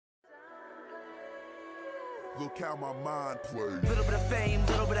Look how my mind plays. Little bit of fame,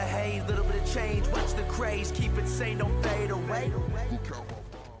 little bit of hate, little bit of change. Watch the craze, keep it sane, don't fade away. Look how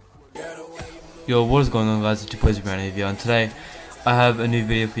my mind plays. Yo, what is going on, guys? It's your boys Brandon here, and today I have a new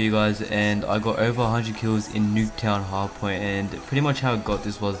video for you guys. And I got over 100 kills in Nuketown hardpoint, and pretty much how I got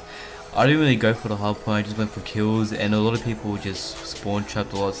this was I didn't really go for the hardpoint, I just went for kills, and a lot of people just spawn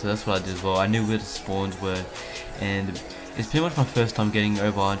trapped a lot, so that's what I did as well. I knew where the spawns were, and it's pretty much my first time getting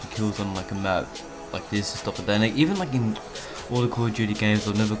over 100 kills on like a map like this and stuff like that. And like, even like in all the Call of Duty games,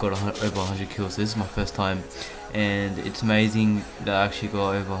 I've never got over 100 kills, so this is my first time, and it's amazing that I actually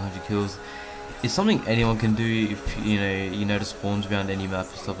got over 100 kills. It's something anyone can do if you know the spawns around any map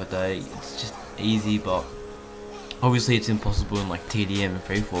and stuff like that. It's just easy, but obviously it's impossible in like TDM and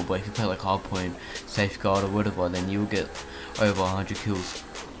freefall. But if you play like hardpoint, safeguard or whatever, then you'll get over 100 kills.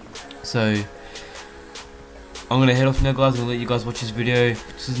 So I'm gonna head off now, guys. I'm gonna let you guys watch this video,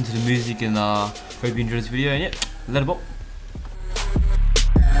 just listen to the music, and hope you enjoy this video. And yeah, let it bop.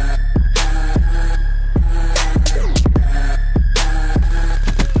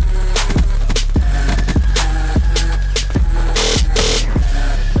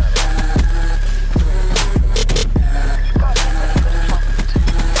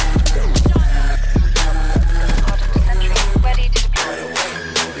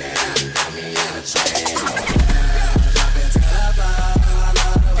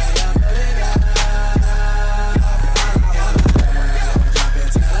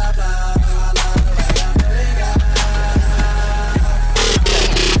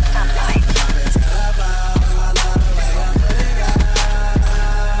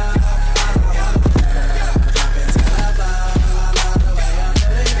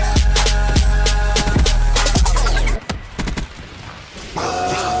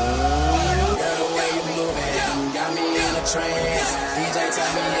 DJ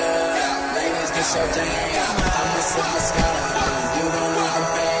turn me up, ladies get your jam. I'm a superstar, you gon'